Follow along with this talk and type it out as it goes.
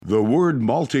The word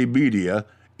multimedia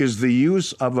is the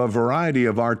use of a variety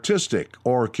of artistic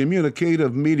or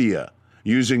communicative media,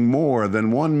 using more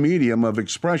than one medium of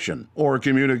expression or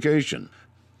communication.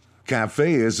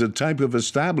 Cafe is a type of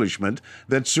establishment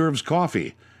that serves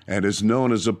coffee and is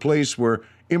known as a place where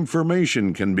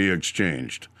information can be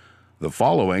exchanged. The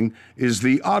following is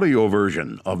the audio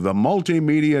version of the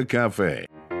Multimedia Cafe.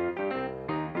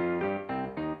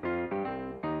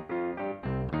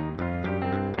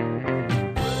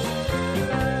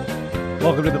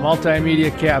 Welcome to the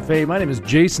Multimedia Cafe. My name is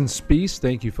Jason Spees.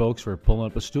 Thank you, folks, for pulling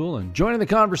up a stool and joining the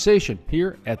conversation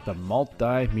here at the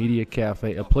Multimedia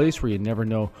Cafe, a place where you never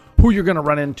know who you're going to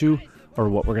run into or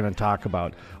what we're going to talk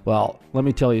about. Well, let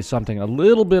me tell you something, a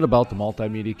little bit about the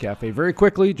Multimedia Cafe. Very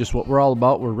quickly, just what we're all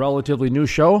about. We're a relatively new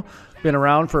show. Been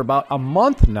around for about a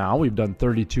month now. We've done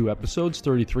 32 episodes,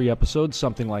 33 episodes,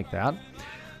 something like that.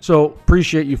 So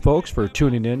appreciate you folks for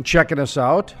tuning in, checking us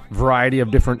out. Variety of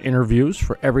different interviews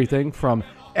for everything from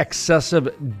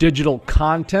excessive digital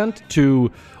content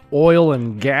to oil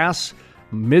and gas,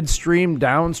 midstream,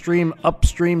 downstream,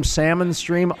 upstream, salmon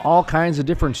stream, all kinds of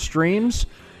different streams.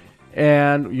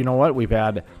 And you know what? We've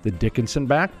had the Dickinson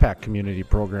Backpack Community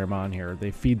Program on here.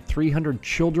 They feed 300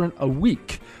 children a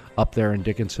week up there in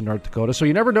Dickinson, North Dakota. So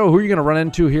you never know who you're going to run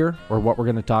into here or what we're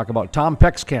going to talk about. Tom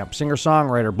Peckskamp,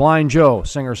 singer-songwriter. Blind Joe,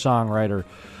 singer-songwriter.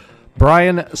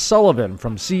 Brian Sullivan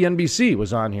from CNBC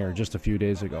was on here just a few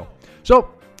days ago. So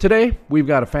today we've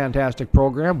got a fantastic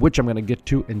program, which I'm going to get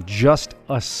to in just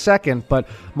a second. But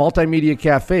Multimedia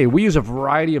Cafe, we use a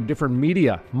variety of different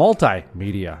media,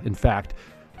 multimedia, in fact.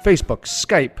 Facebook,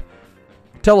 Skype,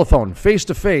 telephone,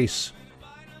 face-to-face,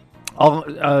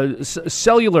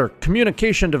 cellular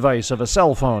communication device of a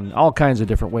cell phone, all kinds of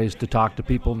different ways to talk to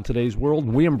people in today's world,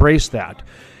 and we embrace that.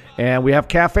 And we have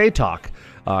cafe talk,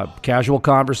 casual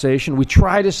conversation. We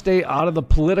try to stay out of the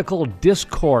political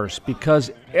discourse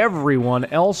because everyone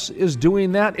else is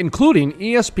doing that, including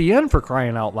ESPN, for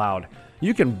crying out loud.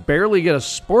 You can barely get a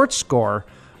sports score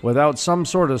without some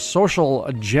sort of social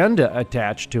agenda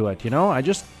attached to it. You know, I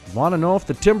just want to know if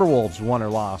the Timberwolves won or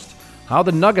lost, how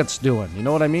the Nuggets doing, you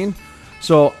know what I mean?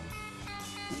 So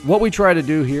what we try to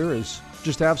do here is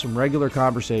just have some regular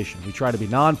conversation. We try to be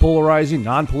non-polarizing,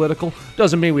 non-political.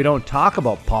 Doesn't mean we don't talk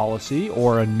about policy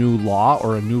or a new law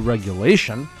or a new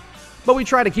regulation, but we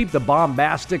try to keep the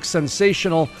bombastic,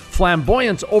 sensational,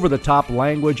 flamboyant, over-the-top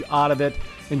language out of it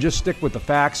and just stick with the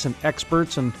facts and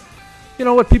experts and, you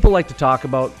know, what people like to talk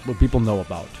about, what people know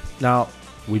about. Now,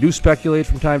 we do speculate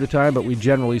from time to time, but we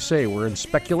generally say we're in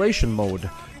speculation mode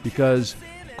because,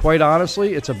 quite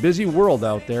honestly, it's a busy world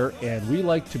out there, and we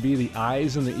like to be the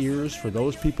eyes and the ears for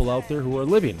those people out there who are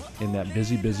living in that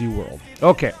busy, busy world.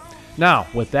 Okay, now,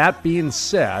 with that being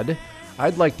said,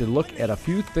 I'd like to look at a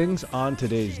few things on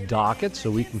today's docket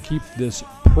so we can keep this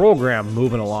program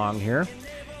moving along here.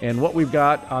 And what we've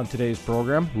got on today's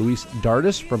program, Luis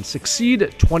Dardis from Succeed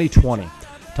 2020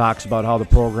 talks about how the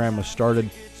program was started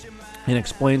and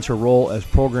explains her role as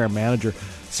program manager.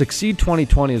 Succeed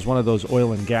 2020 is one of those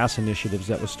oil and gas initiatives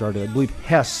that was started. I believe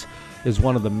Hess is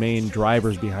one of the main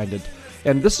drivers behind it.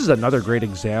 And this is another great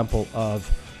example of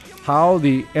how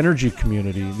the energy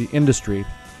community, the industry,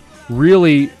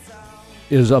 really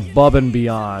is above and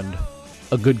beyond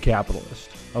a good capitalist.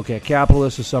 Okay, a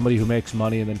capitalist is somebody who makes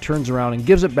money and then turns around and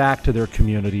gives it back to their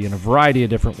community in a variety of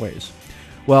different ways.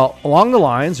 Well, along the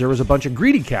lines, there was a bunch of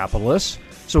greedy capitalists,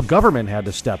 so government had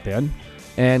to step in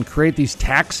and create these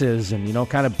taxes and, you know,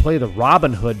 kind of play the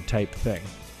Robin Hood type thing.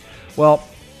 Well,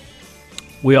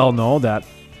 we all know that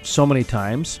so many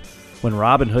times when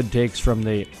Robin Hood takes from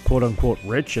the quote-unquote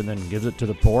rich and then gives it to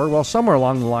the poor, well, somewhere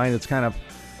along the line it's kind of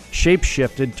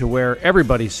shape-shifted to where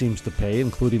everybody seems to pay,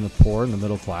 including the poor and the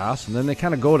middle class, and then they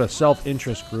kind of go to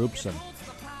self-interest groups and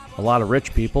a lot of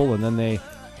rich people, and then they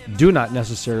do not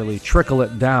necessarily trickle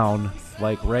it down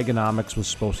like Reaganomics was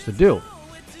supposed to do.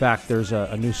 In fact, there's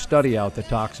a new study out that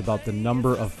talks about the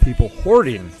number of people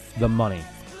hoarding the money.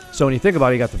 So when you think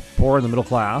about it, you got the poor and the middle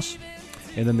class,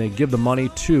 and then they give the money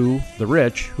to the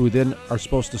rich, who then are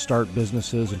supposed to start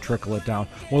businesses and trickle it down.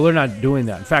 Well, they're not doing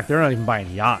that. In fact, they're not even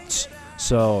buying yachts.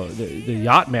 So the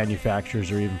yacht manufacturers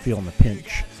are even feeling the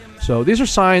pinch. So these are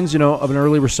signs, you know, of an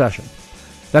early recession.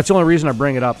 That's the only reason I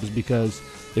bring it up, is because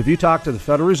if you talk to the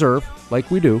Federal Reserve, like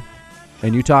we do,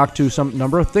 and you talk to some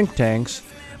number of think tanks,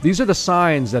 these are the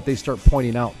signs that they start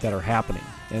pointing out that are happening.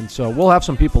 And so we'll have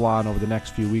some people on over the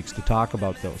next few weeks to talk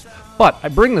about those. But I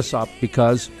bring this up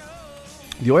because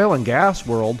the oil and gas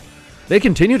world, they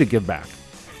continue to give back.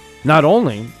 Not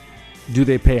only do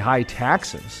they pay high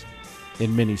taxes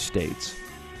in many states,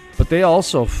 but they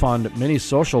also fund many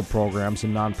social programs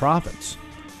and nonprofits.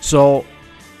 So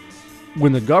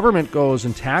when the government goes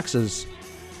and taxes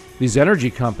these energy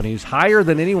companies higher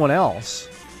than anyone else,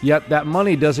 yet that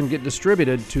money doesn't get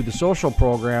distributed to the social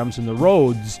programs and the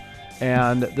roads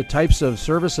and the types of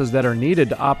services that are needed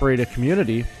to operate a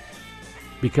community,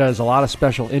 because a lot of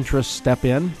special interests step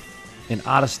in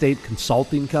out-of-state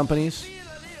consulting companies,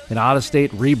 and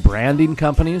out-of-state rebranding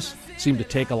companies seem to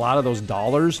take a lot of those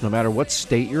dollars no matter what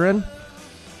state you're in.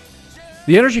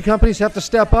 The energy companies have to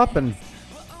step up and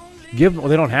give, well,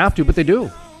 they don't have to, but they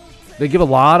do. They give a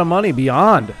lot of money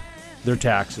beyond their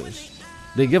taxes.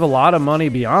 They give a lot of money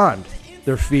beyond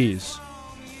their fees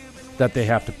that they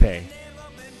have to pay.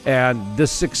 And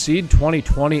this Succeed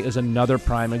 2020 is another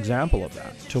prime example of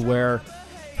that, to where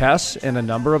Hess and a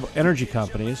number of energy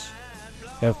companies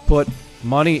have put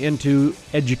money into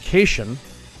education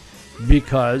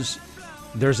because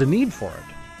there's a need for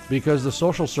it, because the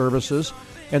social services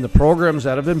and the programs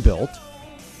that have been built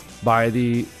by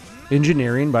the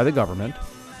engineering, by the government,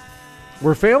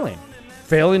 were failing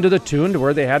to the tune to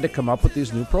where they had to come up with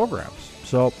these new programs.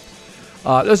 So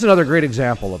there's another great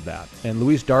example of that. And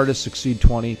Luis Dardis, Succeed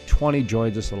 2020,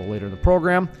 joins us a little later in the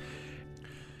program.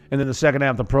 And then the second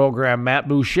half of the program, Matt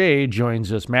Boucher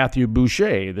joins us. Matthew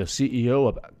Boucher, the CEO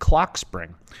of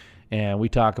ClockSpring. And we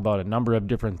talk about a number of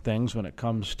different things when it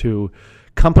comes to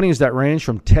companies that range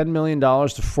from $10 million to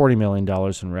 $40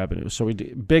 million in revenue. So we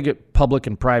do big public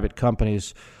and private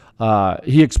companies.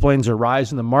 He explains their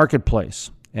rise in the marketplace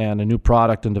and a new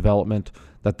product and development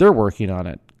that they're working on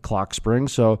at ClockSpring.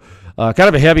 So kind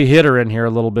of a heavy hitter in here a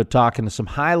little bit, talking to some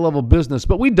high-level business.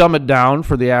 But we dumb it down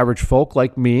for the average folk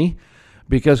like me,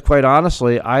 because quite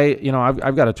honestly, I've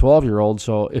got a 12-year-old,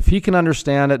 so if he can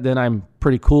understand it, then I'm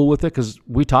pretty cool with it, because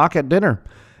we talk at dinner.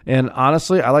 And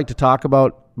honestly, I like to talk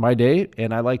about my day,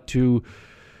 and I like to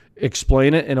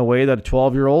explain it in a way that a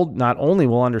 12-year-old not only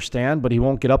will understand, but he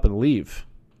won't get up and leave.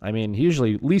 I mean, he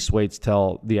usually at least waits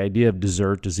till the idea of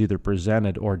dessert is either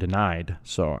presented or denied.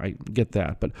 So I get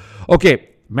that. But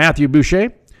okay, Matthew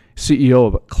Boucher, CEO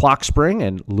of ClockSpring,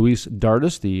 and Luis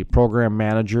Dardis, the program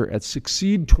manager at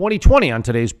Succeed 2020 on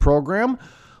today's program,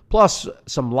 plus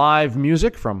some live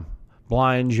music from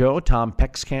Blind Joe, Tom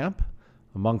Peckskamp,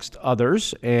 amongst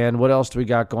others. And what else do we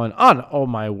got going on? Oh,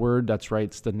 my word, that's right,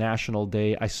 it's the National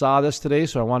Day. I saw this today,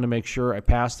 so I wanted to make sure I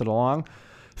passed it along.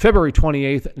 February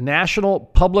 28th, National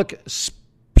Public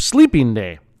Sleeping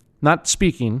Day. Not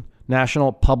speaking,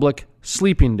 National Public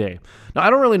Sleeping Day. Now, I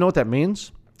don't really know what that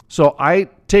means. So I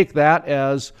take that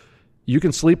as you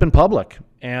can sleep in public.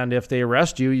 And if they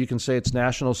arrest you, you can say it's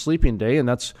National Sleeping Day. And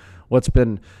that's what's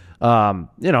been,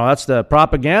 that's the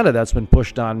propaganda that's been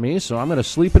pushed on me. So I'm going to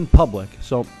sleep in public.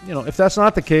 So, if that's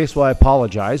not the case, well, I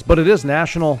apologize. But it is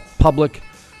National Public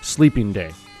Sleeping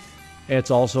Day.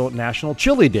 It's also National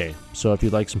Chili Day. So if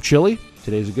you'd like some chili,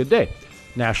 today's a good day.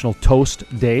 National Toast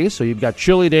Day. So you've got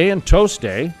Chili Day and Toast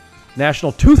Day.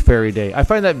 National Tooth Fairy Day. I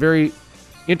find that very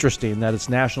interesting that it's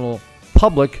National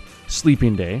Public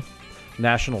Sleeping Day,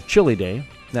 National Chili Day,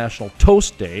 National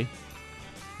Toast Day,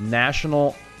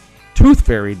 National Tooth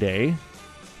Fairy Day,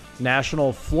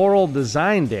 National Floral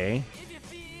Design Day,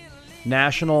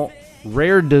 National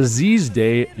Rare Disease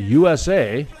Day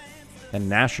USA, and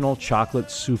National Chocolate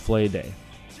Souffle Day.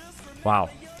 Wow.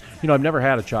 I've never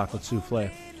had a chocolate souffle.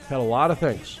 I've had a lot of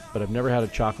things, but I've never had a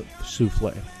chocolate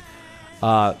souffle.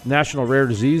 National Rare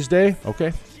Disease Day,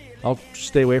 okay. I'll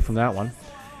stay away from that one.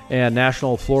 And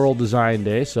National Floral Design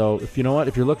Day. So if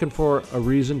you're looking for a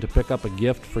reason to pick up a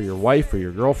gift for your wife or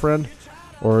your girlfriend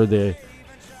or the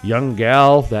young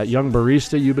gal, that young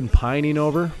barista you've been pining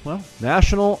over, well,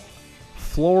 National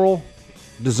Floral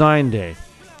Design Day.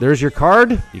 There's your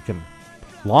card. You can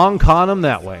long con them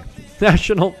that way.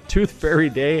 National Tooth Fairy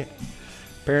Day.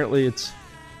 Apparently it's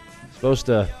supposed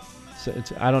to,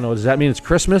 I don't know, does that mean it's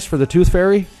Christmas for the Tooth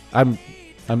Fairy? I'm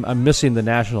missing the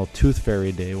National Tooth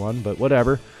Fairy Day one, but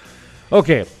whatever.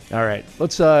 Okay, all right.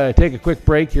 Let's take a quick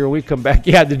break here. When we come back.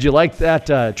 Yeah, did you like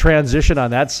that transition on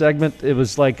that segment? It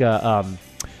was like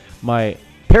my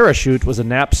parachute was a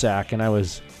knapsack, and I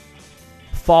was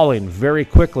falling very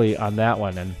quickly on that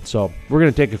one. And so we're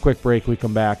going to take a quick break. When we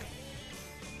come back.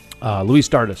 Luis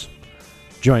Dardis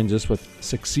joins us with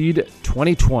Succeed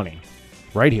 2020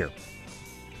 right here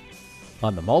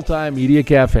on the Multimedia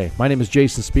Cafe. My name is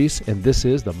Jason Spees, and this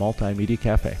is the Multimedia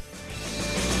Cafe.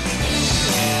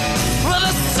 Well,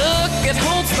 the circuit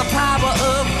holds the power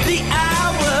of the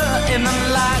hour, and the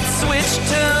light switch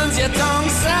turns your tongue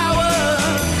sour.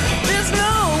 There's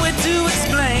no way to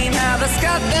explain how this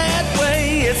got that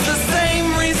way. It's the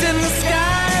same reason the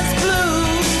sky's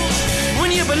blue. When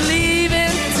you believe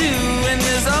in two, and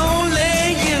there's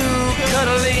only you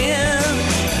cuddle in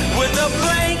with a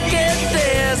blanket,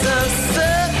 there's a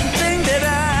certain thing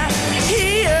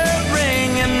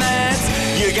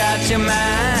your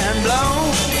mind blown.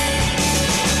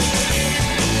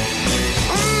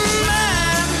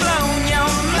 Mind blown,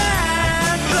 your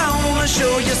mind blown. I'll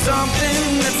show you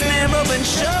something that's never been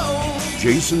shown.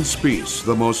 Jason Spees,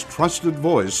 the most trusted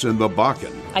voice in the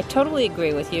Bakken. I totally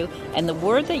agree with you, and the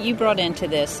word that you brought into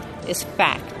this is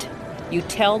fact. You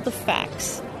tell the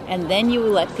facts, and then you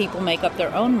let people make up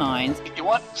their own minds. You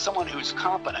want someone who's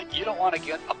competent. You don't want to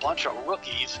get a bunch of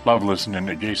rookies. Love listening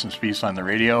to Jason Spees on the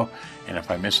radio, and if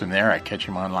I miss him there, I catch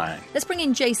him online. Let's bring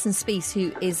in Jason Spees,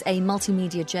 who is a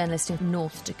multimedia journalist in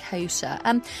North Dakota.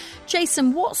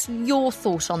 Jason, what's your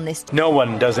thought on this? No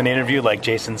one does an interview like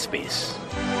Jason Spees.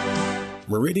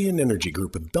 Meridian Energy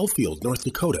Group of Belfield, North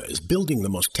Dakota is building the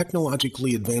most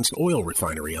technologically advanced oil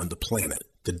refinery on the planet,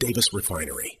 the Davis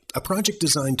Refinery, a project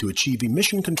designed to achieve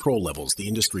emission control levels the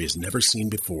industry has never seen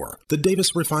before. The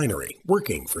Davis Refinery,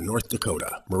 working for North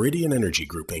Dakota.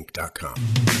 MeridianEnergyGroupInc.com.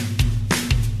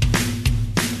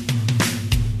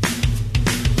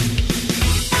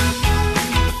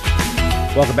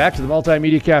 Welcome back to the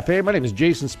Multimedia Cafe. My name is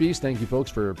Jason Spees. Thank you, folks,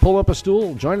 for pulling up a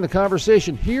stool, joining the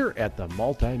conversation here at the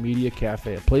Multimedia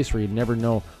Cafe, a place where you never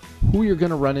know who you're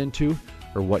going to run into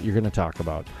or what you're going to talk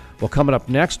about. Well, coming up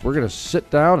next, we're going to sit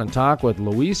down and talk with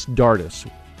Louise Dardis.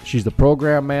 She's the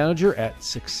program manager at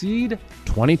Succeed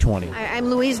 2020. I'm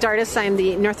Louise Dardis. I'm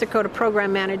the North Dakota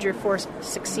program manager for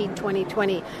Succeed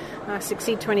 2020.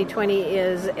 Succeed 2020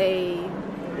 is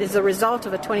a result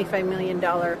of a $25 million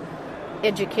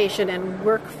education and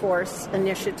workforce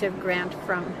initiative grant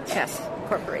from Hess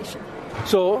Corporation.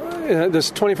 So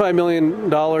this $25 million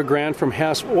grant from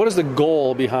Hess, what is the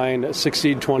goal behind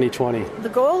Succeed 2020? The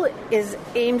goal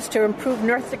aims to improve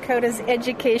North Dakota's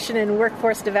education and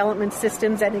workforce development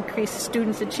systems and increase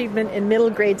students' achievement in middle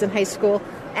grades and high school,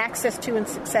 access to and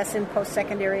success in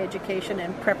post-secondary education,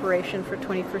 and preparation for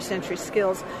 21st century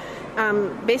skills.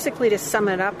 Basically, to sum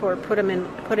it up or put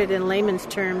it in layman's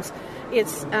terms,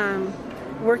 it's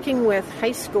working with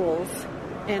high schools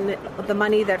and the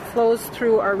money that flows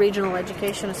through our regional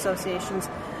education associations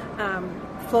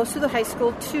flows through the high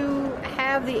school to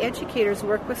have the educators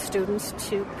work with students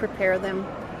to prepare them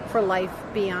for life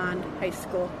beyond high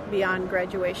school, beyond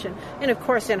graduation. And of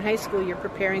course, in high school, you're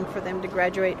preparing for them to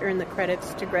graduate, earn the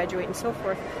credits to graduate, and so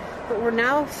forth. But we're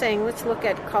now saying, let's look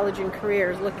at college and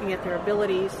careers, looking at their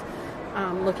abilities,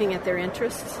 looking at their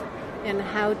interests, and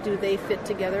how do they fit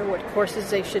together, what courses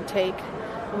they should take,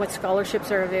 what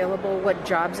scholarships are available, what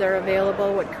jobs are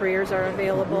available, what careers are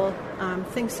available,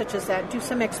 things such as that. Do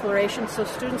some exploration so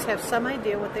students have some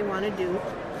idea what they want to do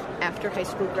after high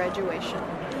school graduation.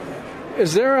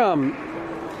 Is there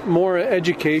more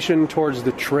education towards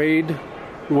the trade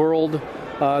world?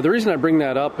 The reason I bring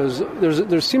that up is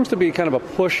there seems to be kind of a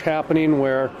push happening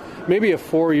where maybe a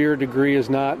 4-year degree is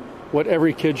not what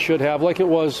every kid should have, like it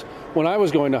was when I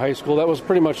was going to high school. That was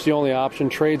pretty much the only option.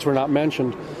 Trades were not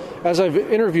mentioned. As I've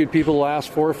interviewed people the last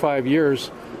 4 or 5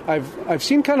 years, I've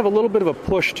seen kind of a little bit of a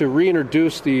push to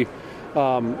reintroduce the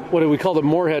what do we call the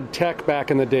Moorhead Tech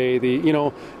back in the day.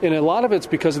 And a lot of it's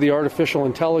because of the artificial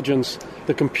intelligence,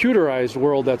 the computerized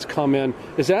world that's come in.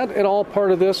 Is that at all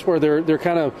part of this, where they're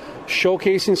kind of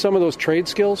showcasing some of those trade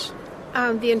skills?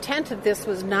 The intent of this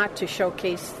was not to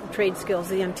showcase trade skills.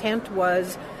 The intent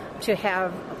was to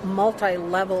have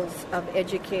multi-levels of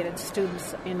educated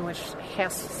students in which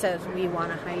Hess says we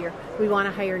want to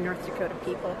hire North Dakota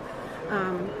people.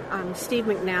 Steve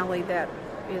McNally, that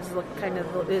is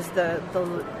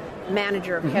the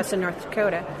manager of Hess in North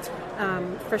Dakota.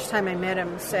 First time I met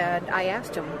him, I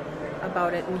asked him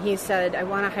about it, and he said, I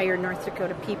want to hire North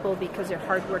Dakota people because they're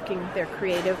hardworking, they're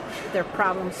creative, they're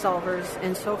problem solvers,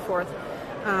 and so forth.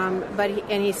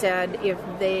 He said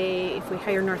if we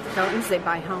hire North Dakotans, they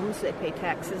buy homes, they pay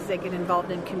taxes, they get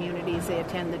involved in communities, they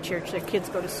attend the church, their kids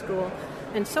go to school,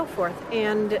 and so forth.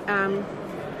 And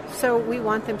so we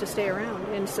want them to stay around.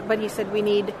 But he said we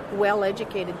need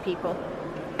well-educated people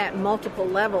at multiple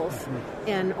levels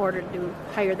in order to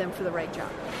hire them for the right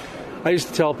job. I used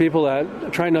to tell people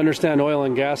that trying to understand oil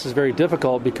and gas is very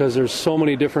difficult because there's so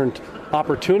many different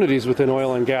opportunities within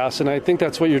oil and gas. And I think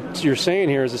that's what you're saying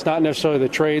here is it's not necessarily the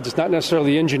trades, it's not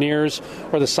necessarily the engineers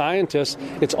or the scientists,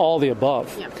 it's all the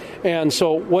above. Yeah. And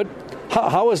so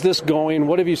how is this going?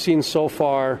 What have you seen so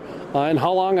far? And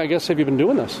how long, I guess, have you been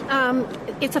doing this?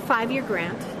 It's a 5-year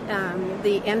grant.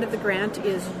 The end of the grant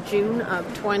is June of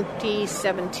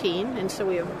 2017, and so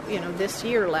we have this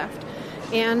year left.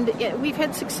 And we've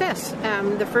had success.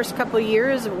 The first couple of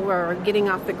years were getting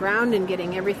off the ground and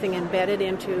getting everything embedded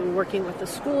into working with the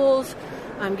schools,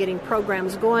 getting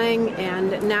programs going,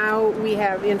 and now we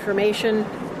have information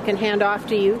can hand off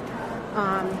to you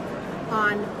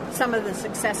on some of the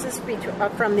successes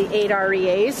from the 8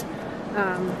 REAs.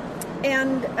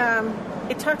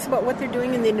 It talks about what they're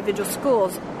doing in the individual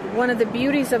schools. One of the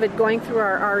beauties of it going through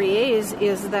our REAs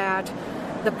is that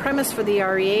the premise for the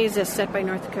REAs as set by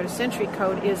North Dakota Century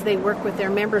Code is they work with their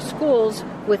member schools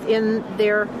within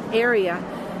their area,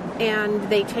 and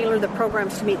they tailor the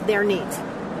programs to meet their needs.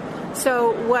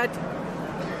 So what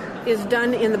is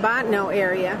done in the Bottineau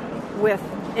area with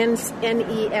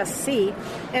NESC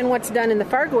and what's done in the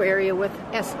Fargo area with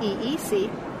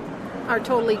SEEC are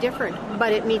totally different,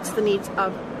 but it meets the needs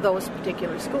of those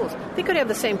particular schools. They could have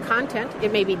the same content.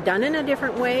 It may be done in a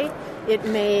different way. It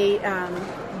may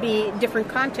be different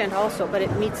content also, but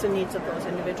it meets the needs of those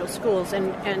individual schools.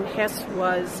 And Hess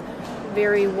was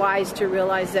very wise to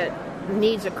realize that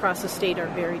needs across the state are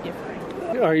very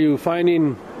different. Are you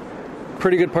finding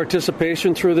pretty good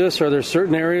participation through this? Are there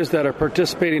certain areas that are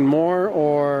participating more,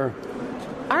 or?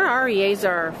 Our REAs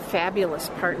are fabulous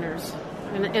partners.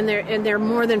 And they're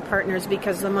more than partners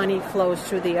because the money flows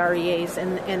through the REAs,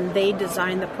 and they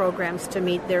design the programs to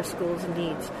meet their schools'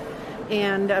 needs.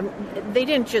 And they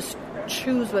didn't just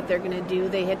choose what they're going to do.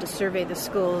 They had to survey the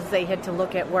schools. They had to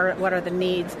look at what are the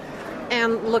needs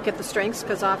and look at the strengths,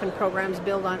 because often programs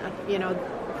build on,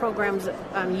 programs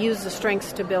use the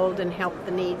strengths to build and help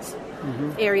the needs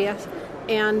areas.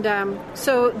 And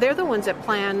so they're the ones that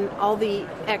plan all the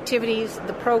activities,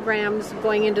 the programs,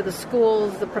 going into the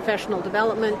schools, the professional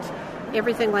development,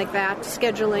 everything like that,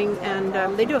 scheduling, and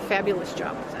they do a fabulous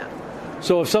job with that.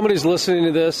 So if somebody's listening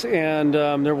to this and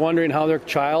they're wondering how their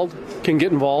child can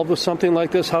get involved with something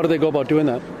like this, how do they go about doing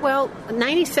that? Well,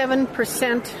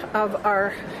 97% of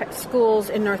our schools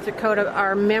in North Dakota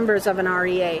are members of an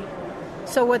REA.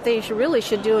 So what they really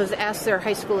should do is ask their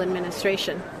high school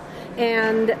administration.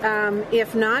 And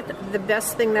if not, the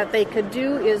best thing that they could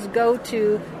do is go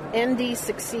to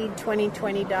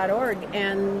ndsucceed2020.org,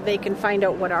 and they can find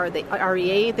out what are the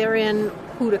REA they're in,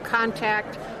 who to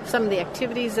contact, some of the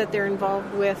activities that they're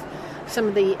involved with, some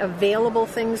of the available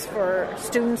things for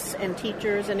students and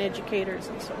teachers and educators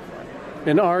and so forth.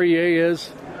 And REA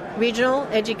is? Regional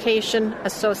Education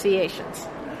Associations.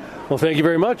 Well, thank you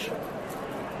very much.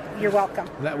 You're welcome.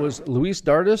 That was Luis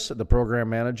Dardis, the program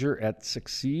manager at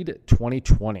Succeed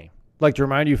 2020. I'd like to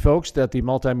remind you folks that the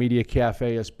Multimedia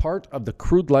Cafe is part of the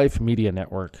Crude Life Media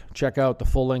Network. Check out the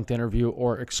full-length interview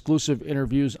or exclusive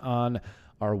interviews on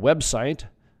our website,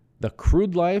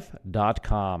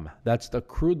 thecrudelife.com. That's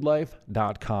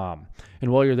thecrudelife.com.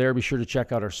 And while you're there, be sure to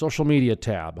check out our social media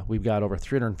tab. We've got over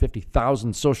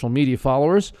 350,000 social media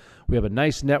followers. We have a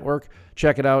nice network.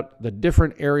 Check it out, the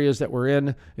different areas that we're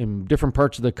in different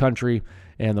parts of the country.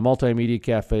 And the Multimedia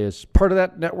Cafe is part of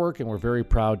that network, and we're very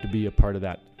proud to be a part of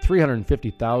that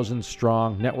 350,000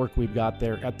 strong network we've got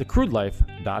there at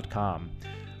thecrudelife.com.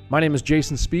 My name is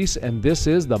Jason Spees, and this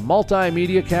is the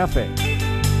Multimedia Cafe.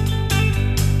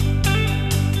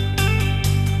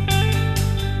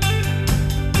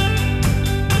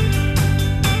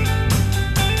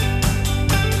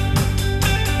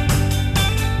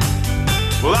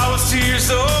 Well, I was 2 years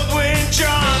old when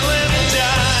John Lennon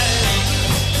died.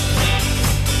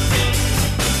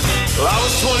 Well, I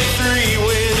was 23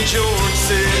 when George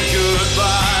said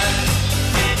goodbye.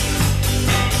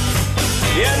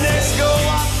 Yeah, next go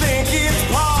I think it's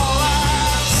Paul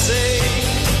I say.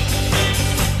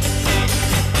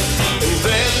 And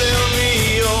then there'll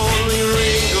be only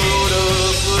Ringo to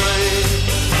play.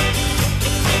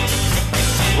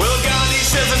 Well, Gandhi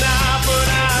says an eye for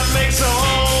an eye makes a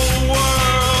whole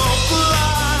world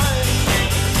blind.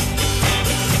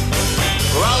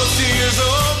 Well, I was 2 years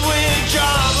old when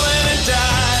John Lennon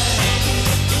died.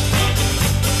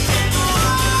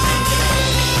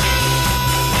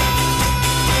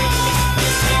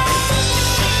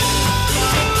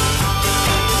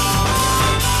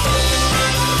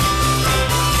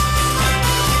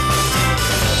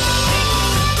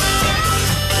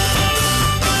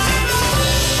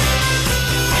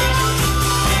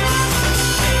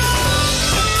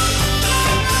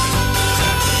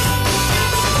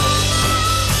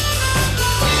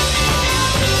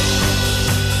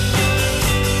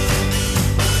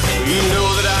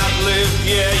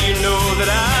 Yeah, you know that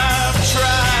I've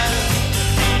tried.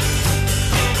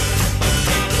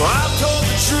 Well, I've told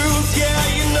the truth, yeah,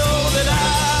 you know that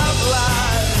I've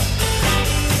lied.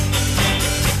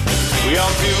 We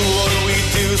all do what we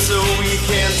do so we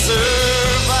can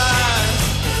survive.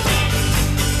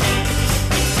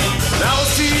 And I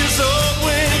was 2 years old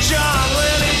when John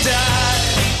Lennon died.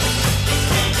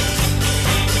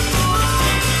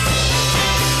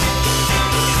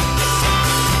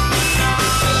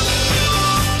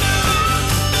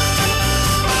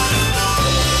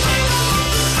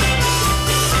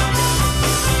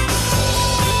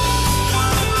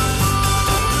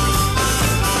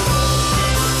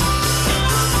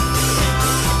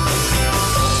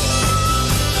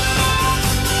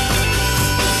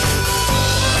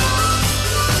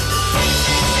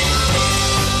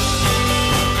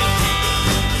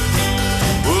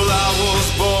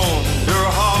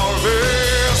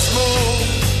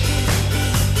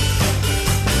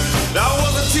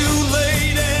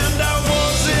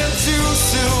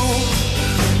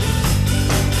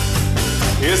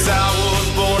 Yes, I was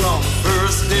born on the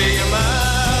first day of my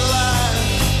life.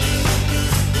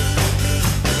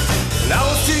 And I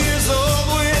was 2 years old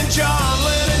when John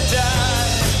Lennon died.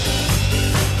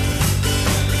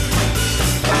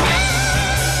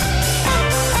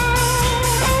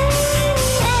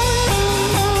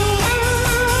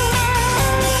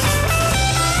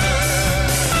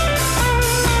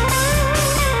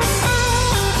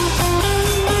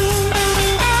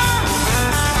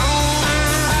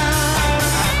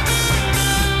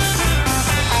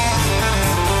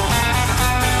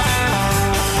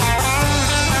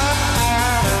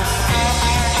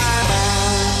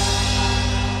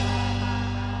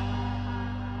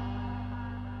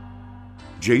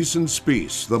 Jason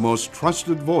Spiess, the most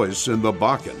trusted voice in the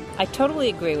Bakken. I totally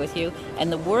agree with you,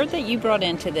 and the word that you brought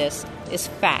into this is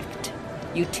fact.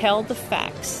 You tell the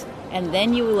facts, and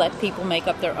then you let people make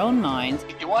up their own minds.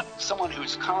 You want someone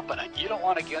who's competent. You don't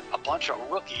want to get a bunch of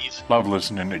rookies. Love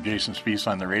listening to Jason Spiess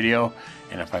on the radio,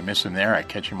 and if I miss him there, I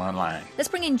catch him online. Let's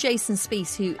bring in Jason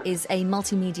Spiess, who is a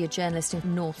multimedia journalist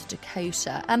in North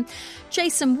Dakota.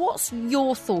 Jason, what's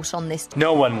your thought on this?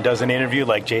 No one does an interview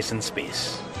like Jason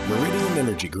Spiess. Meridian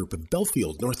Energy Group of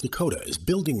Belfield, North Dakota is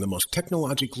building the most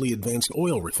technologically advanced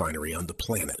oil refinery on the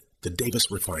planet, the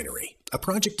Davis Refinery, a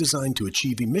project designed to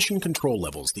achieve emission control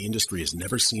levels the industry has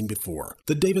never seen before.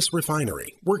 The Davis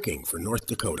Refinery, working for North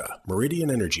Dakota.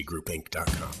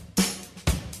 MeridianEnergyGroupInc.com.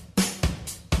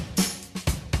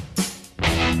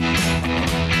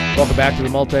 Welcome back to the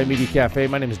Multimedia Cafe.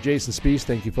 My name is Jason Spiess.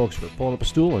 Thank you, folks, for pulling up a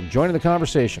stool and joining the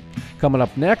conversation. Coming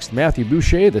up next, Matthew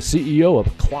Boucher, the CEO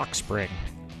of Clock Spring.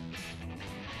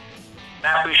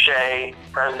 Matt Boucher,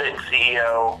 President and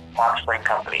CEO, Clock Spring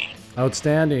Company.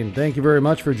 Outstanding. Thank you very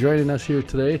much for joining us here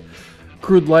today.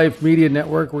 Crude Life Media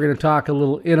Network. We're going to talk a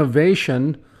little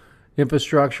innovation,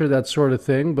 infrastructure, that sort of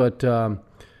thing. But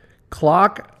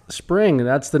Clock Spring,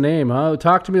 that's the name, huh?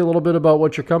 Talk to me a little bit about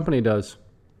what your company does.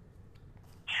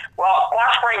 Well,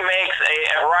 Clock Spring makes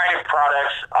a variety of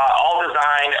products, all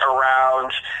designed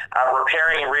around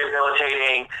repairing and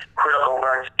rehabilitating critical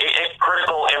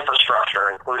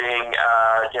infrastructure, including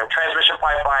transmission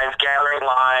pipelines, gathering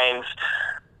lines,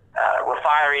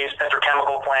 refineries,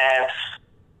 petrochemical plants,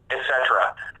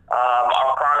 etc.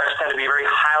 Our products tend to be very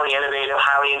highly innovative,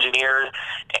 highly engineered,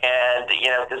 and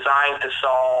designed to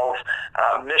solve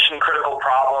mission-critical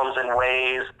problems in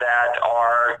ways that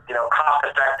are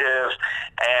cost-effective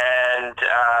and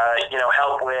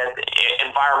help with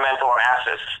environmental and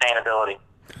asset sustainability.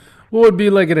 What would be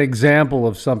like an example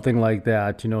of something like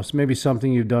that? Maybe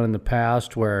something you've done in the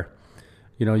past where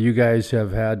you guys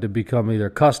have had to become either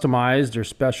customized or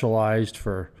specialized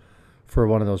for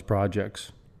one of those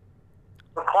projects.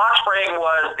 Clock Spring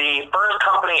was the first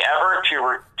company ever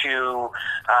to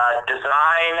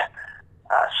design,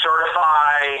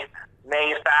 certify,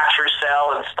 manufacture,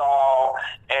 sell, install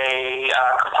a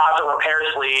composite repair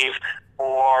sleeve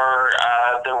for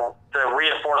the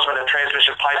reinforcement of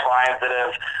transmission pipelines that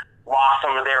have lost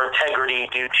some of their integrity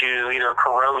due to either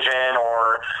corrosion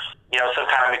or some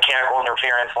kind of mechanical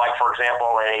interference, like, for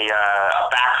example, a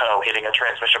backhoe hitting a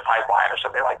transmission pipeline or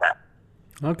something like that.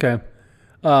 Okay.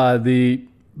 The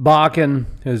Bakken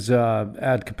is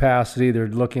at capacity. They're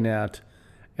looking at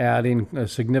adding a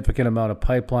significant amount of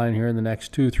pipeline here in the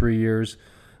next 2-3 years.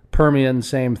 Permian,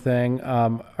 same thing.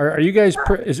 Are you guys,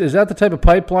 is that the type of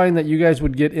pipeline that you guys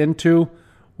would get into,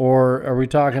 or are we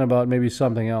talking about maybe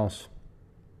something else?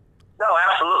 No,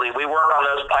 absolutely. We work on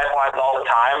those pipelines all the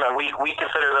time, and we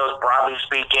consider those, broadly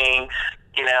speaking,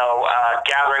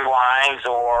 gathering lines,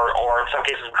 or in some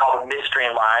cases we call them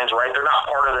midstream lines, right? They're not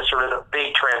part of the sort of the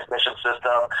big transmission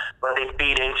system, but they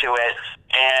feed into it.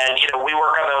 And, we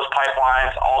work on those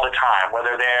pipelines all the time,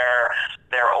 whether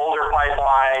they're older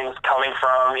pipelines coming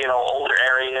from, older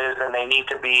areas and they need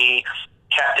to be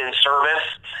kept in service,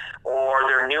 or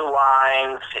they're new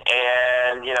lines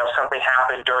and, something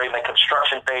happened during the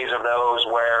construction phase of those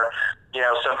where,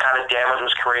 some kind of damage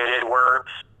was created. We're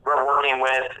working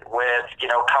with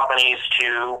companies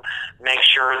to make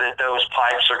sure that those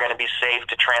pipes are going to be safe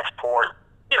to transport,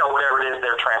 whatever it is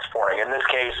they're transporting. In this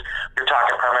case, you're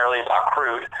talking primarily about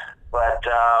crude, but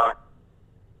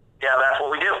that's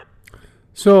what we do.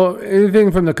 So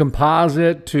anything from the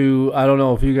composite to, I don't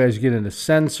know if you guys get into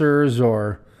sensors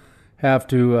or have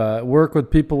to work with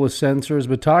people with sensors,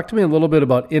 but talk to me a little bit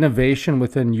about innovation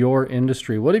within your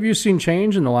industry. What have you seen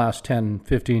change in the last 10,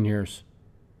 15 years?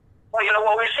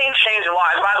 Well, we've seen change a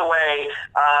lot. And by the way,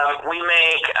 we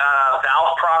make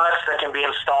valve products that can be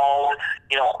installed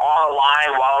on a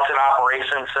line while it's in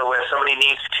operation. So if somebody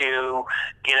needs to,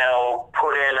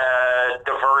 put in a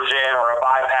diversion or a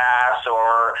bypass,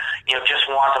 or, just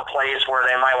wants a place where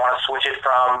they might want to switch it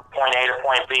from point A to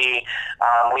point B,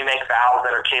 we make valves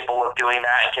that are capable of doing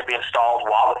that and can be installed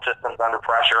while the system's under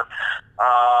pressure.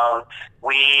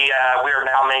 We are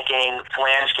now making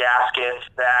flange gaskets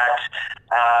that,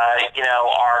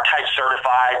 are type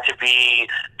certified to be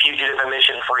fugitive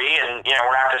emission free. And,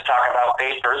 we're not just talking about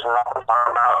vapors, we're also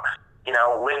talking about,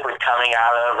 liquid coming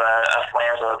out of a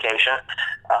flange location.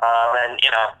 And,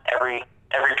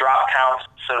 every drop counts,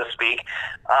 so to speak.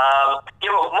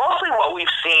 Mostly what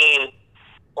we've seen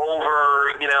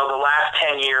over, the last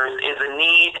 10 years is a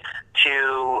need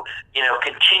to,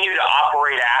 continue to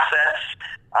operate assets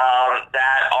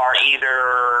that are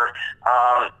either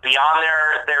beyond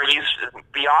their use,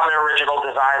 beyond their original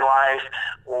design life,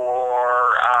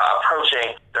 or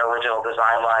approaching their original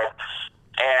design life.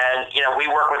 And, we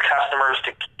work with customers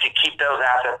to keep those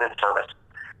assets in service.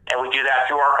 And we do that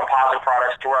through our composite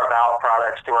products, through our valve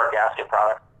products, through our gasket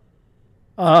products.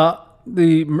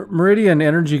 The Meridian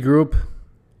Energy Group,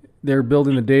 they're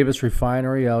building the Davis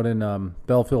refinery out in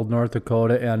Belfield, North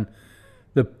Dakota, and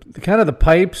the kind of the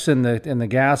pipes and the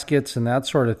gaskets and that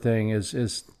sort of thing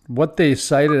is what they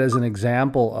cited as an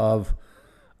example of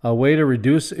a way to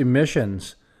reduce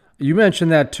emissions. You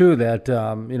mentioned that too, that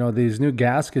these new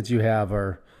gaskets you have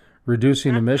are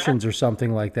reducing emissions or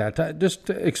something like that. Just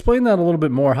explain that a little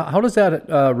bit more. How does that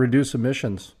reduce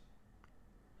emissions?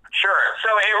 Sure. So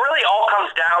it really all comes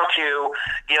down to,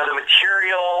 the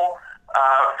material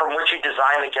from which you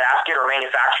design the gasket or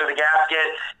manufacture the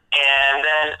gasket, and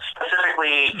then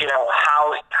specifically,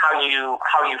 how you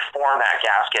form that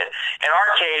gasket. In our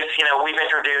case, we've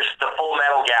introduced the full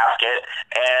metal gasket,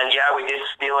 and we did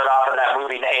steal it off of that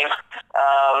movie name.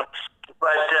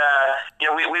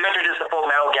 We've introduced the full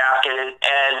metal gasket,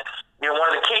 and one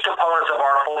of the key components of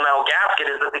our full metal gasket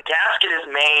is that the gasket is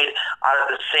made out of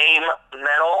the same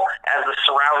metal as the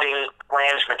surrounding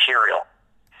flange material.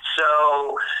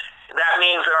 So that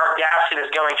means that our gasket is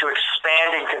going to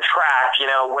expand and contract,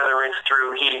 whether it's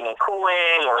through heating and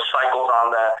cooling or cycles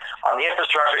on the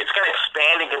infrastructure. It's going to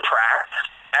expand and contract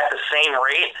at the same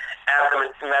rate as the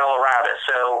metal around it.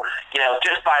 So,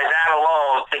 just by that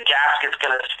alone, the gasket's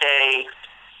going to stay,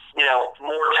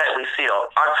 more tightly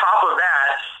sealed. On top of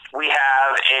that, we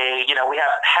have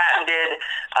patented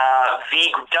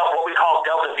what we call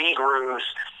Delta V grooves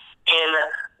in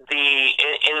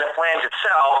the flange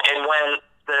itself, and when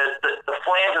the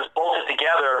flange is bolted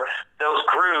together, those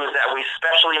grooves that we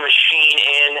specially machine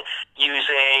in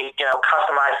using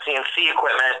customized CNC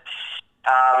equipment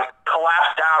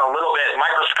collapse down a little bit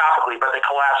microscopically, but they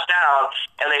collapse down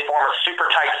and they form a super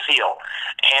tight seal.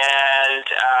 And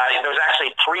there's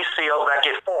actually 3 seals that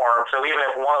get formed, so even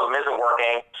if one of them isn't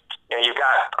working, you've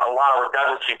got a lot of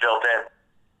redundancy built in.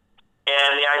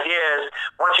 And the idea is,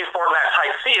 once you form that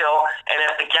tight seal, and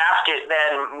if the gasket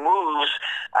then moves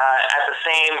at the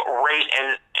same rate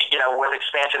and with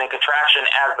expansion and contraction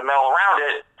as the metal around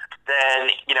it, then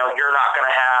you're not going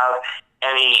to have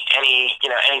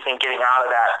anything getting out of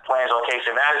that flange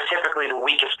location. That is typically the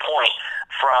weakest point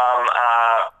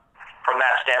from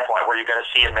that standpoint, where you're going to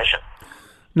see emission.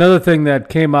 Another thing that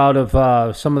came out of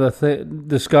some of the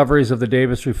discoveries of the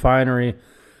Davis refinery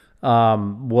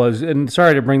was, and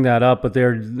sorry to bring that up, but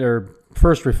their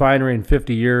first refinery in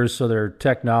 50 years, so their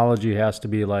technology has to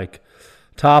be like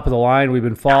top of the line. We've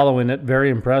been following it, very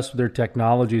impressed with their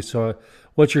technology. So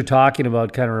what you're talking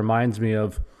about kind of reminds me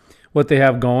of what they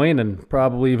have going, and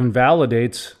probably even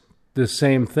validates the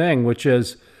same thing, which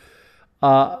is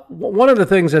one of the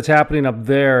things that's happening up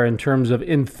there in terms of,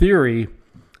 in theory,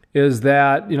 is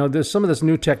that, there's some of this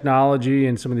new technology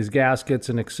and some of these gaskets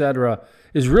and et cetera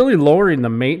is really lowering the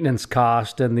maintenance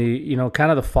cost and the,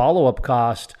 kind of the follow-up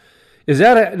cost. Is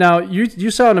that now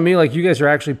you sound to me like you guys are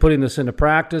actually putting this into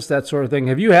practice, that sort of thing.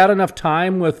 Have you had enough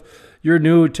time with your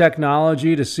new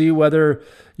technology to see whether,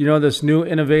 this new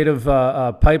innovative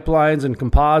pipelines and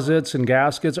composites and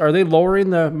gaskets, are they lowering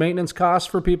the maintenance costs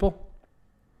for people?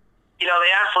 They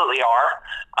absolutely are.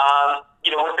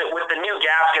 With the new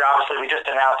gasket, obviously, we just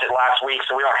announced it last week,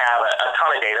 so we don't have a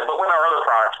ton of data. But with our other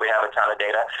products, we have a ton of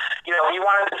data. If you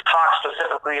wanted to talk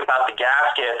specifically about the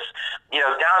gaskets,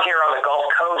 down here on the Gulf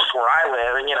Coast where I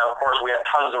live, and, of course, we have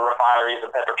tons of refineries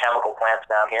and petrochemical plants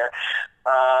down here.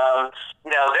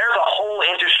 There's a whole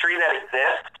industry that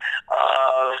exists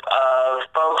of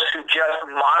folks who just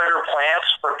monitor plants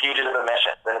for fugitive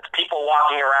emissions. And it's people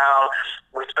walking around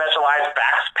with specialized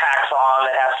backpacks on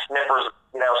that have sniffer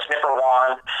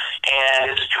wands,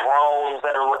 and it's drones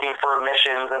that are looking checking for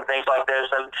emissions and things like this.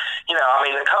 And,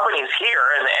 the companies here,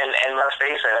 and let's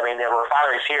face it, the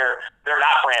refineries here, they're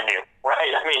not brand new, right?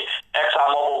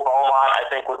 ExxonMobil Beaumont, I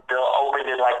think, opened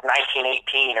in like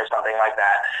 1918 or something like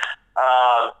that.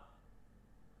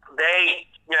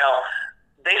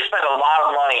 They spend a lot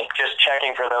of money just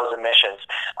checking for those emissions.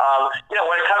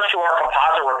 When it comes to our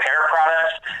composite repair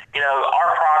products,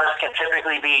 our products can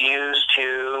typically be used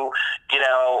to,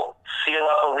 seal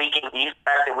up a leaking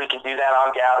defect, and we can do that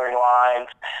on gathering lines,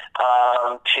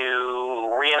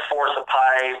 to reinforce a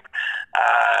pipe,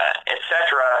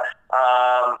 etc.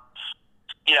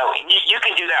 You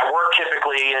can do that work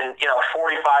typically in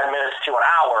 45 minutes to an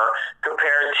hour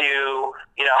compared to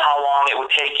how long it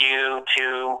would take you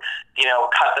to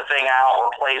cut the thing out,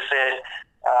 replace it,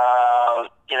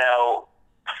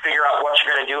 figure out what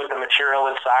you're going to do with the material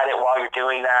inside it while you're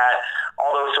doing that,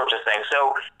 all those sorts of things.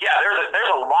 So yeah, there's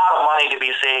a lot of money to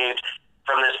be saved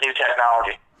from this new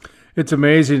technology. It's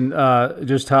amazing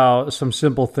just how some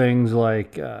simple things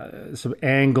like some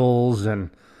angles and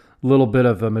a little bit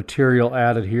of a material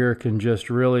added here can just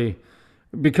really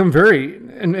become very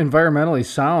environmentally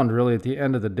sound, really, at the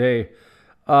end of the day.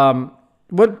 How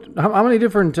many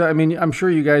different, I'm sure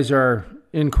you guys are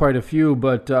in quite a few,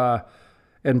 but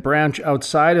and branch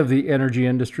outside of the energy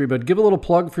industry, but give a little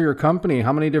plug for your company.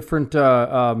 How many different,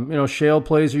 shale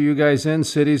plays are you guys in?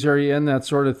 Cities are you in? That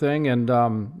sort of thing. And,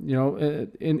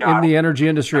 in the energy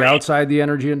industry, outside the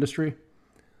energy industry?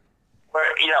 We're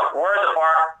in the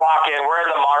Bakken, we're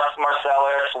in the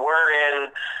Marcellus, we're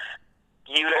in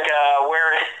Utica,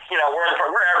 we're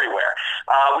everywhere.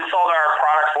 We sold our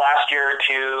products last year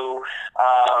to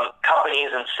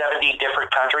companies in 70 different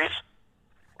countries.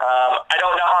 I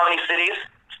don't know how many cities,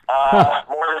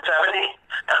 more than 70,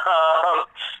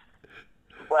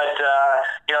 but a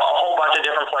whole bunch of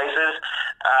different places.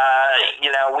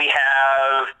 We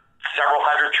have several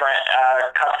hundred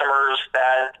customers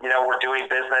that we're doing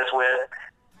business with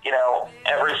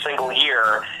every single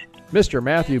year. Mr.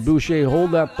 Matthew Boucher,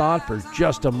 hold that thought for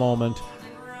just a moment.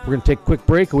 We're going to take a quick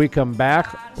break. When we come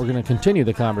back, we're going to continue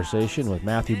the conversation with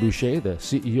Matthew Boucher, the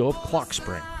CEO of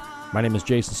ClockSpring. My name is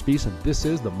Jason Spiess, and this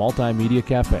is the Multimedia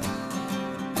Cafe.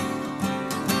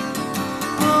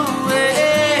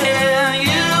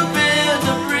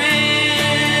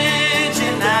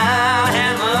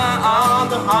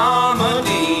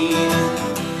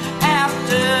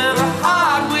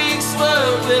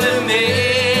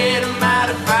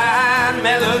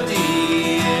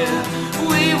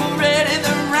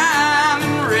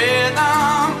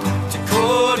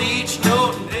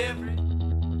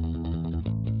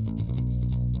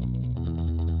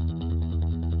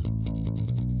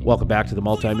 Welcome back to the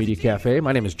Multimedia Cafe.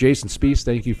 My name is Jason Spiess.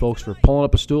 Thank you, folks, for pulling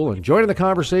up a stool and joining the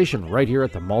conversation right here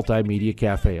at the Multimedia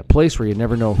Cafe, a place where you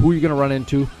never know who you're going to run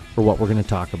into or what we're going to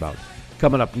talk about.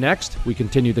 Coming up next, we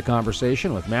continue the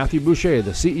conversation with Matthew Boucher,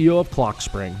 the CEO of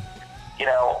ClockSpring.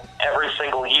 Every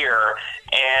single year,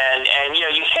 and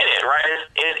you hit it, right?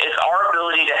 It's our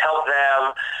ability to help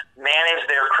them manage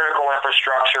their critical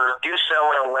infrastructure, do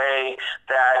so in a way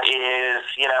that is,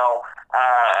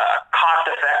 cost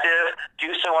effective,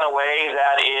 do so in a way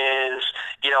that is,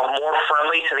 more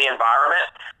friendly to the environment,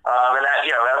 and that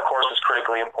of course is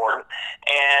critically important.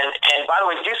 And by the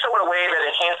way, do so in a way that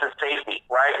enhances safety,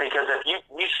 right? Because if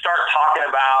you start talking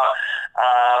about,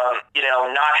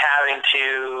 not having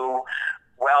to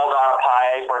weld on a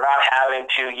pipe or not having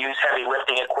to use heavy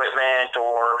lifting equipment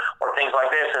or things like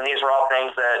this, and these are all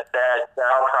things that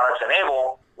our products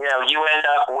enable, you end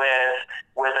up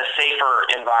with a safer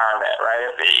environment,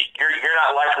 right? You're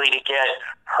not likely to get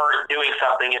hurt doing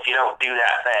something if you don't do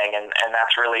that thing, and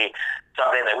that's really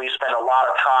something that we spend a lot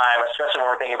of time, especially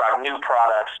when we're thinking about new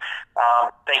products,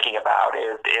 thinking about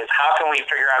is how can we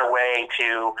figure out a way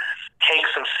to take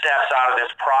some steps out of this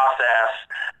process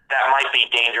that might be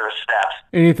dangerous steps.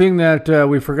 Anything that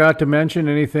we forgot to mention,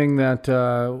 anything that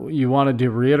you wanted to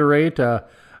reiterate? I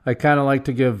kind of like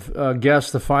to give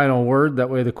guests the final word. That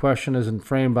way the question isn't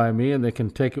framed by me and they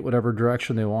can take it whatever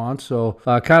direction they want. So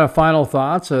kind of final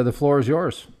thoughts. The floor is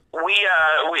yours. We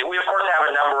of course have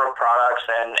a number of products,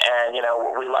 and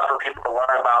we'd love for people to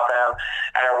learn about them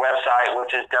at our website,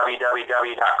 which is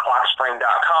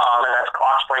www.clockspring.com, and that's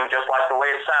ClockSpring just like the way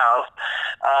it sounds.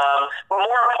 But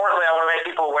more importantly, I want to make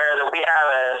people aware that we have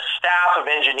a staff of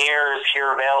engineers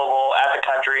here available at the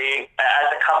company,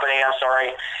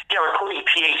 including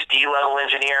PhD level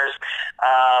engineers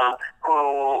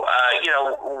who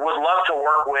would love to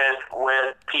work with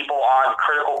people on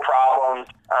critical problems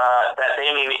that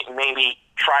they may be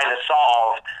trying to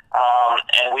solve,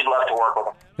 and we'd love to work with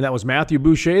them. And that was Matthew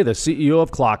Boucher, the CEO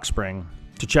of ClockSpring.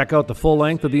 To check out the full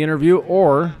length of the interview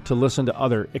or to listen to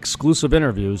other exclusive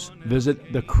interviews,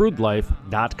 visit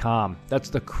thecrudelife.com. That's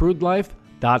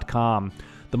thecrudelife.com.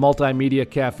 The Multimedia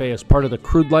Cafe is part of the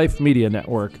Crude Life Media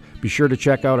Network. Be sure to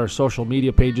check out our social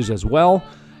media pages as well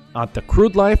at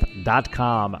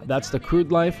thecrudelife.com. That's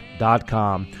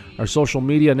thecrudelife.com. Our social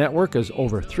media network is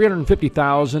over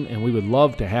 350,000, and we would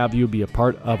love to have you be a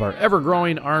part of our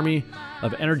ever-growing army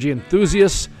of energy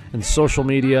enthusiasts and social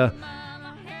media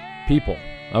people.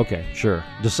 Okay, sure.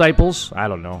 Disciples? I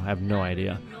don't know. I have no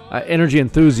idea. Energy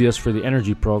enthusiasts for the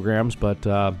energy programs, but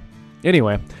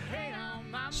anyway,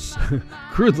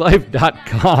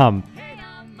 crudelife.com.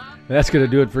 That's going to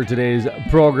do it for today's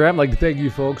program. I'd like to thank you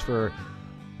folks for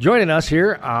joining us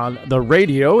here on the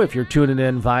radio, if you're tuning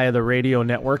in via the radio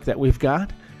network that we've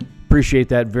got. Appreciate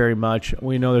that very much.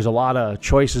 We know there's a lot of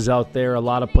choices out there, a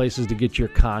lot of places to get your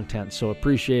content, so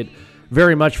appreciate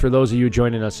very much for those of you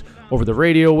joining us over the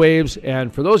radio waves.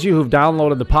 And for those of you who've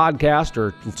downloaded the podcast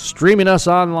or streaming us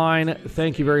online,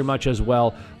 thank you very much as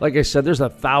well. Like I said, there's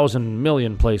 1,000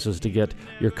 million places to get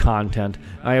your content.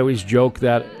 I always joke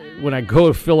that when I go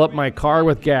to fill up my car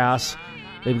with gas,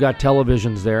 they've got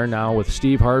televisions there now with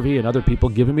Steve Harvey and other people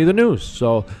giving me the news.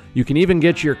 So you can even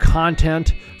get your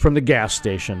content from the gas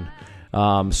station.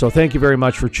 So thank you very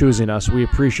much for choosing us. We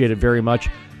appreciate it very much.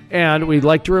 And we'd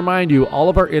like to remind you, all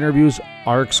of our interviews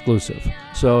are exclusive.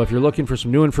 So if you're looking for some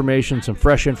new information, some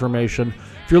fresh information,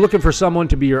 if you're looking for someone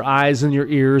to be your eyes and your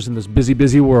ears in this busy,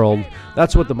 busy world,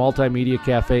 that's what the Multimedia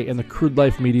Cafe and the Crude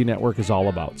Life Media Network is all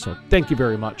about. So thank you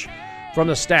very much. From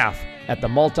the staff at the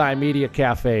Multimedia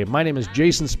Cafe, my name is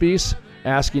Jason Spees,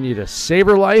 asking you to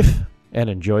savor life and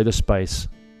enjoy the spice.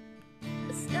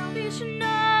 The Salvation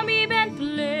Army band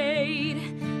played,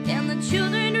 and the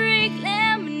children drank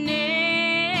lemonade,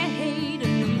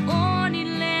 and the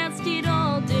morning lasted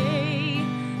all day,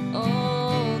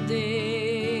 all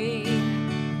day.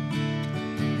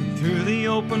 Through the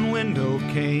open window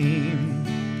came,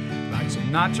 like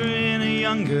Sinatra in a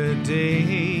younger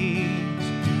days,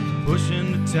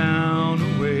 pushing the town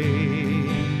away,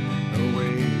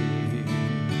 away.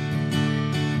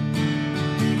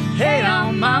 Hey,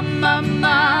 on my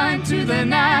into the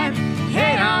night.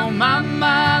 Hey, on my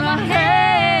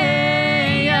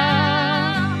hey,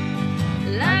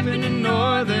 life in a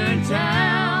northern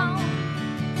town.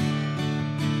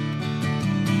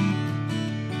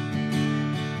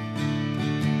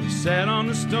 We sat on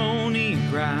the stony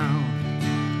ground.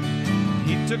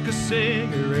 He took a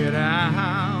cigarette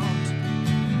out.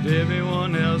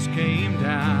 Everyone else came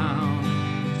down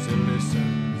to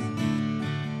listen.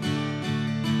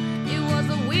 It was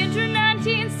the winter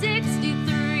 1963.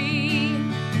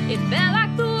 It felt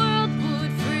like the world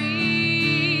would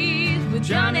freeze with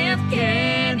John F.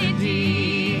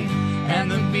 Kennedy and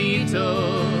the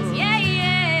Beatles. Yeah,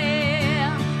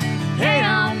 yeah. Hey,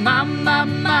 on my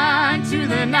into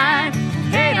the night.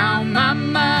 Hey, on my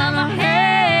hey.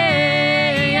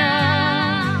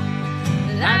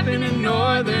 Life in a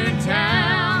northern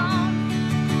town.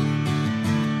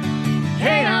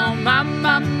 Hey, on my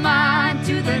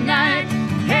into the night.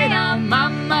 Hey, on my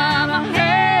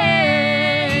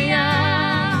hey,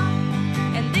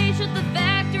 and they shut the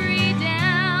factory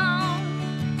down.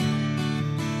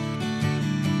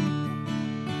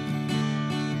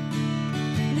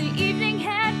 The evening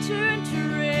had turned to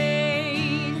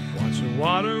rain. Watch the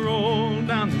water roll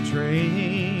down the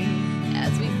drain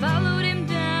as we followed him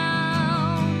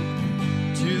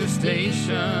to the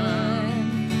station.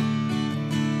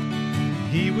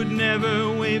 He would never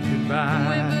wave goodbye.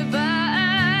 Wave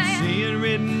goodbye. See it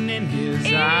written in his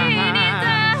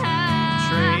eyes.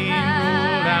 Train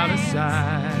rolled out of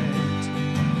sight,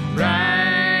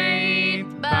 right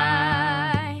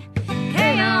by.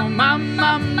 Hey, on my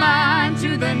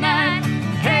into the night.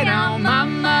 Hey, on my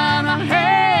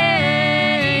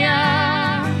hey,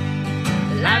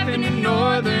 life in a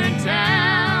northern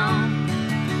town.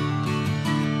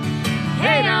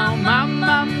 Hey, on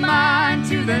my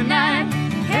into the night.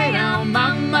 Hey, on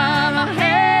my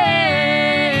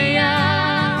hey,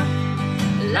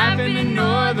 life in a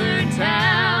northern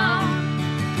town.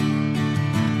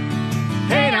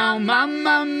 Hey, on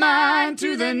my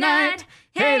into the night.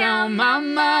 Hey, on my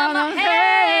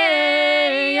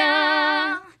hey,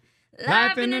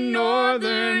 life in a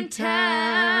northern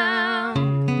town.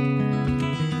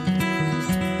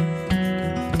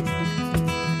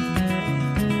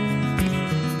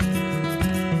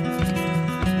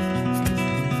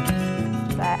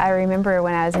 I remember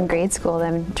when I was in grade school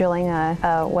them drilling a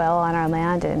well on our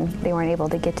land, and they weren't able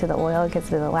to get to the oil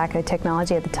because of the lack of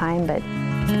technology at the time. But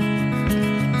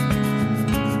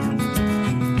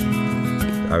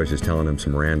I was just telling him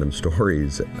some random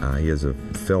stories. He has a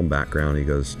film background. He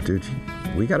goes, dude,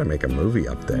 we got to make a movie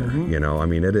up there. You know, I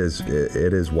mean, it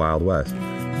is Wild West.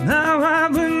 Now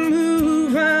I've been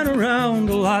moving around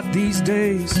a lot these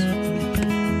days,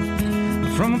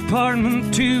 from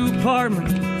apartment to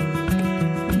apartment,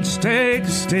 and state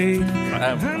to state.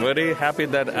 I'm very happy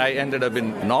that I ended up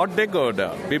in North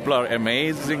Dakota. People are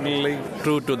amazingly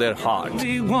true to their heart.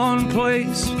 One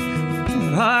place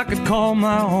I could call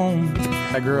my home.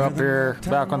 I grew up here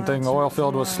back when the oil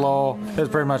field was slow. It was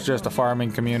pretty much just a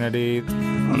farming community.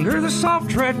 Under the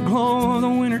soft red glow of the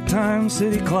wintertime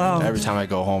city clouds. Every time I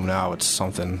go home now, it's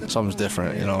something's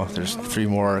different. You know, there's 3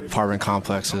 more apartment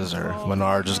complexes or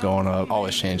Menards is going up,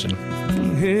 always changing.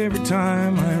 Every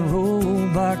time I roll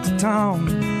back to town,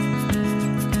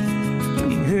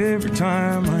 every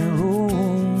time I roll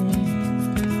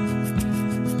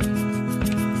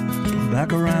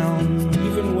back around.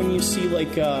 Even when you see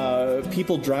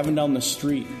people driving down the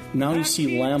street, now you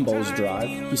see Lambos drive,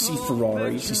 you see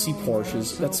Ferraris, you see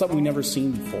Porsches. That's something we never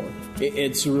seen before.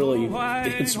 It's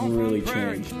really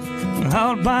changed.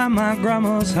 Out by my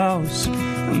grandma's house,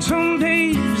 and some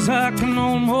days I can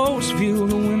almost feel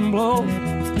the wind blow.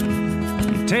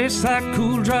 It tastes like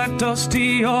cool, dry,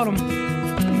 dusty autumn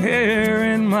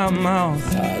air in my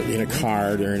mouth. In a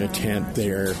car, they're in a tent,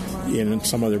 they're in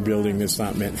some other building that's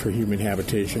not meant for human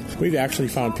habitation. We've actually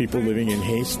found people living in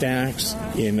haystacks,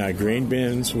 in grain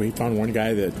bins. We found one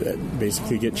guy that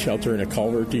basically gets shelter in a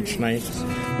culvert each night.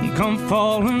 Come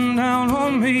falling down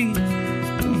on me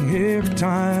every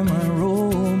time I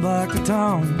roll back to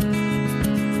town.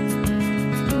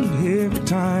 Every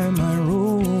time I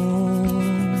roll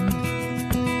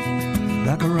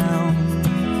back around.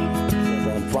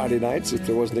 Friday nights, if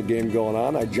there wasn't a game going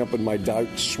on, I'd jump in my Dart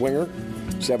Swinger,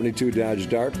 72 Dodge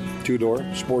Dart, 2-door,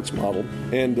 sports model,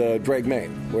 and drag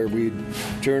Main, where we'd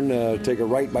turn, take a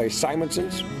right by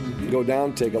Simonson's, go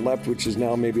down, take a left, which is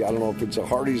now maybe, I don't know if it's a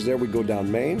Hardee's there, we'd go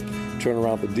down Main, turn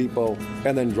around the depot,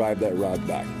 and then drive that route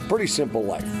back. Pretty simple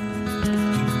life.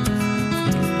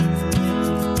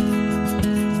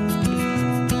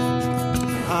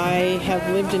 I have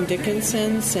lived in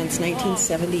Dickinson since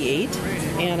 1978,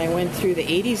 and I went through the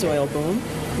 80s oil boom,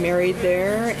 married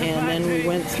there, and then we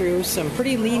went through some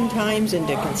pretty lean times in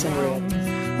Dickinson.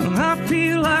 I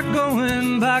feel like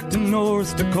going back to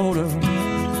North Dakota,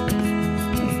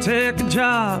 take a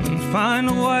job and find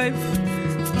a wife,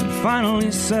 and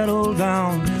finally settle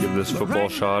down. Give this football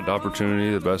shot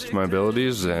opportunity the best of my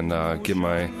abilities and get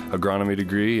my agronomy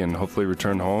degree and hopefully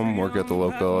return home, work at the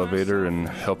local elevator and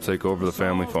help take over the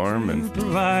family farm. And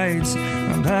provides,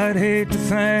 and I'd hate to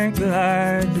think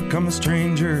that I'd become a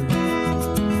stranger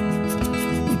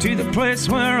to the place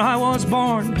where I was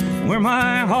born, where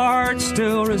my heart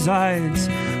still resides.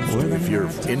 If you're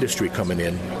industry coming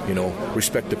in,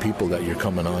 respect the people that you're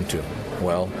coming on to.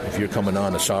 Well, if you're coming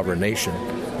on a sovereign nation,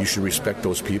 you should respect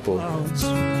those people.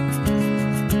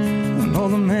 And all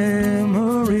the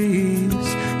memories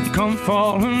come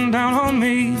falling down on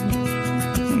me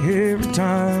every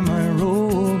time I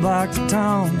roll back to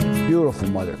town. Beautiful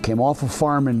mother. Came off a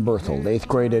farm in Berthold, 8th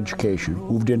grade education,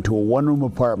 moved into a one-room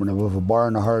apartment with a bar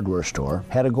and a hardware store,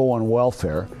 had to go on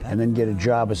welfare, and then get a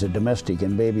job as a domestic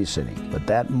in babysitting. But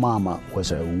that mama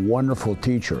was a wonderful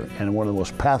teacher and one of the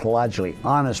most pathologically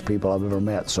honest people I've ever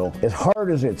met. So as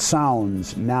hard as it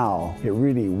sounds now, it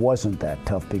really wasn't that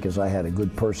tough because I had a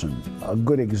good person, a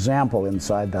good example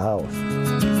inside the house.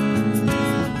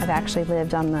 I've actually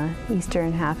lived on the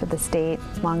eastern half of the state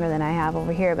longer than I have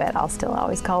over here, but I'll still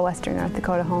always call Western North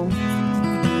Dakota home.